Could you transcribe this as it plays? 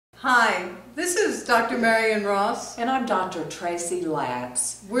Hi, this is Dr. Marion Ross. And I'm Dr. Tracy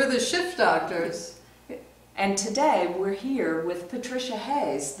Latz. We're the shift doctors. And today we're here with Patricia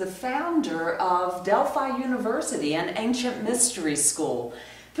Hayes, the founder of Delphi University, an ancient mystery school.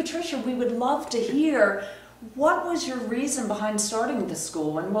 Patricia, we would love to hear, what was your reason behind starting the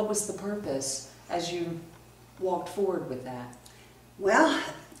school and what was the purpose as you walked forward with that? Well,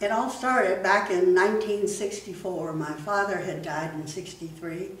 it all started back in 1964. My father had died in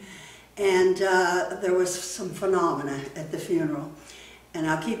 '63, and there was some phenomena at the funeral. And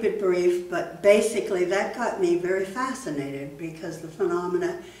I'll keep it brief, but basically that got me very fascinated because the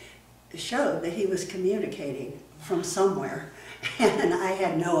phenomena showed that he was communicating from somewhere, and I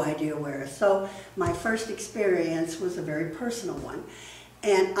had no idea where. So my first experience was a very personal one,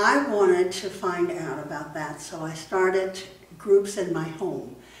 and I wanted to find out about that, so I started groups in my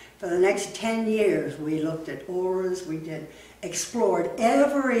home. For the next 10 years, we looked at auras, explored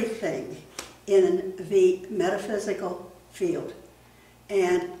everything in the metaphysical field.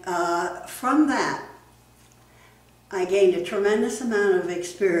 And from that, I gained a tremendous amount of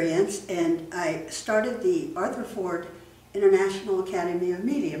experience, and I started the Arthur Ford International Academy of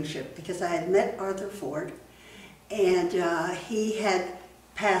Mediumship because I had met Arthur Ford, and he had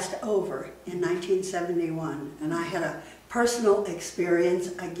passed over in 1971, and I had a personal experience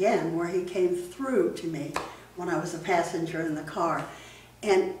again where he came through to me when I was a passenger in the car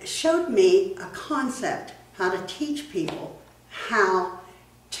and showed me a concept, how to teach people how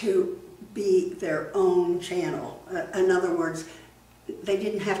to be their own channel. In other words, they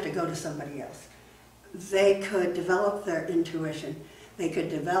didn't have to go to somebody else. They could develop their intuition. They could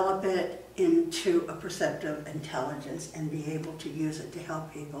develop it into a perceptive intelligence and be able to use it to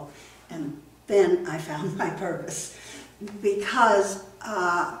help people. And then I found my purpose, because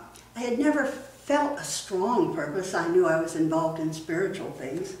I had never felt a strong purpose. I knew I was involved in spiritual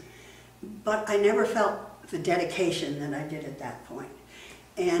things, but I never felt the dedication that I did at that point.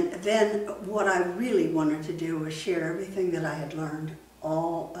 And then what I really wanted to do was share everything that I had learned,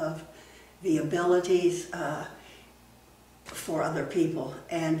 all of the abilities for other people.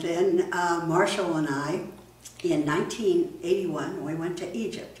 And then Marshall and I, in 1981, we went to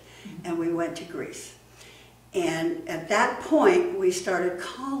Egypt and we went to Greece. And at that point, we started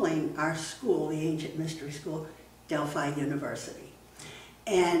calling our school, the Ancient Mystery School, Delphi University.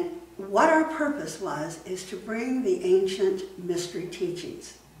 And what our purpose was is to bring the ancient mystery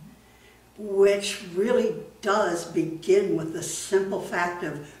teachings, which really does begin with the simple fact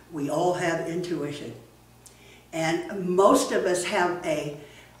of we all have intuition. And most of us have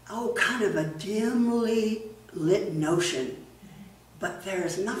kind of a dimly lit notion, but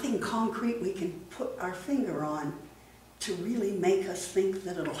there's nothing concrete we can put our finger on to really make us think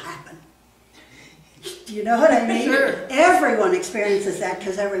that it'll happen. Do you know what I mean? Sure. Everyone experiences that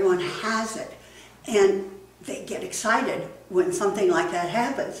because everyone has it. And they get excited when something like that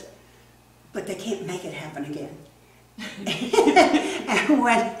happens, but they can't make it happen again. And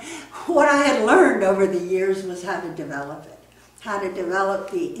what I had learned over the years was how to develop it, how to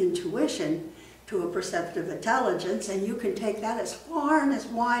develop the intuition to a perceptive intelligence, and you can take that as far and as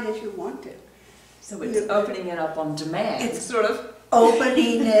wide as you want to. So it's opening it up on demand. It's sort of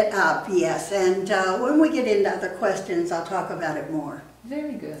Opening it up, yes. And when we get into other questions, I'll talk about it more.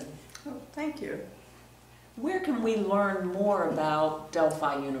 Very good. Oh, thank you. Where can we learn more about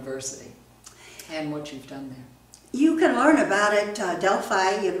Delphi University and what you've done there? You can learn about it.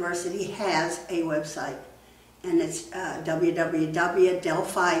 Delphi University has a website, and it's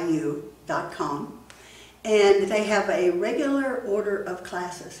www.delphiu.com. And they have a regular order of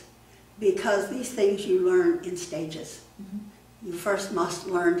classes because these things you learn in stages. You first must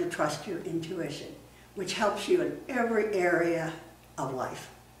learn to trust your intuition, which helps you in every area of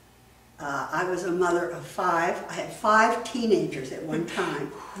life. I was a mother of 5. I had 5 teenagers at one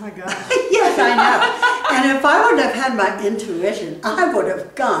time. Oh my gosh. Yes, I know. And if I would have had my intuition, I would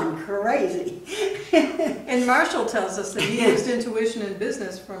have gone crazy. And Marshall tells us that he used intuition in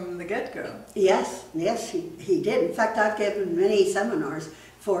business from the get-go. Yes, he did. In fact, I've given many seminars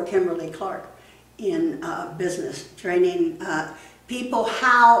for Kimberly Clark in business, training people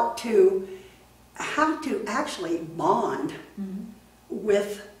how to actually bond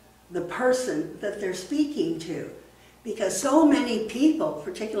with the person that they're speaking to. Because so many people,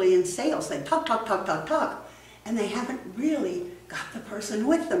 particularly in sales, they talk, and they haven't really got the person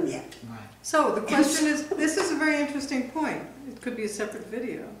with them yet. Right. So the question is, this is a very interesting point. It could be a separate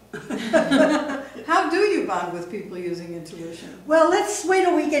video. How do you bond with people using intuition? Well, let's wait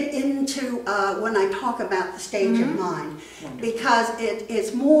till we get into when I talk about the stage of mind, because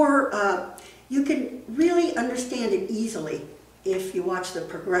it's more, you can really understand it easily if you watch the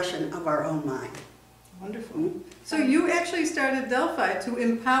progression of our own mind. Wonderful. So you actually started Delphi to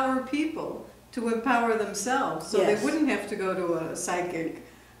empower people, to empower themselves, so Yes. they wouldn't have to go to a psychic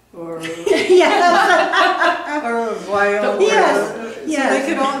or Yes. or a violin. Yes, So yes.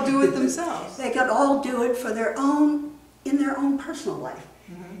 they could all do it themselves. They could all do it for their own, in their own personal life.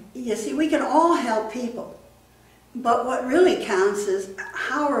 You see, we can all help people, but what really counts is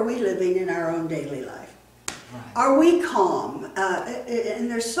how are we living in our own daily life? Right. Are we calm?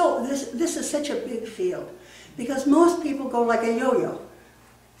 And there's this is such a big field, because most people go like a yo-yo.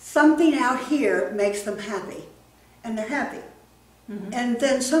 Something out here makes them happy, and they're happy. And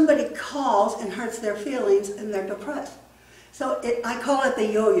then somebody calls and hurts their feelings, and they're depressed. So I call it the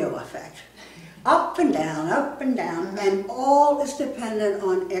yo-yo effect. Up and down, and all is dependent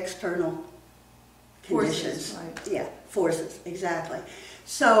on external conditions. Forces, right. Yeah, forces, exactly.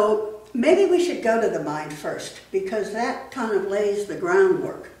 So maybe we should go to the mind first, because that kind of lays the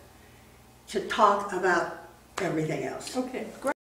groundwork to talk about everything else. Okay, great.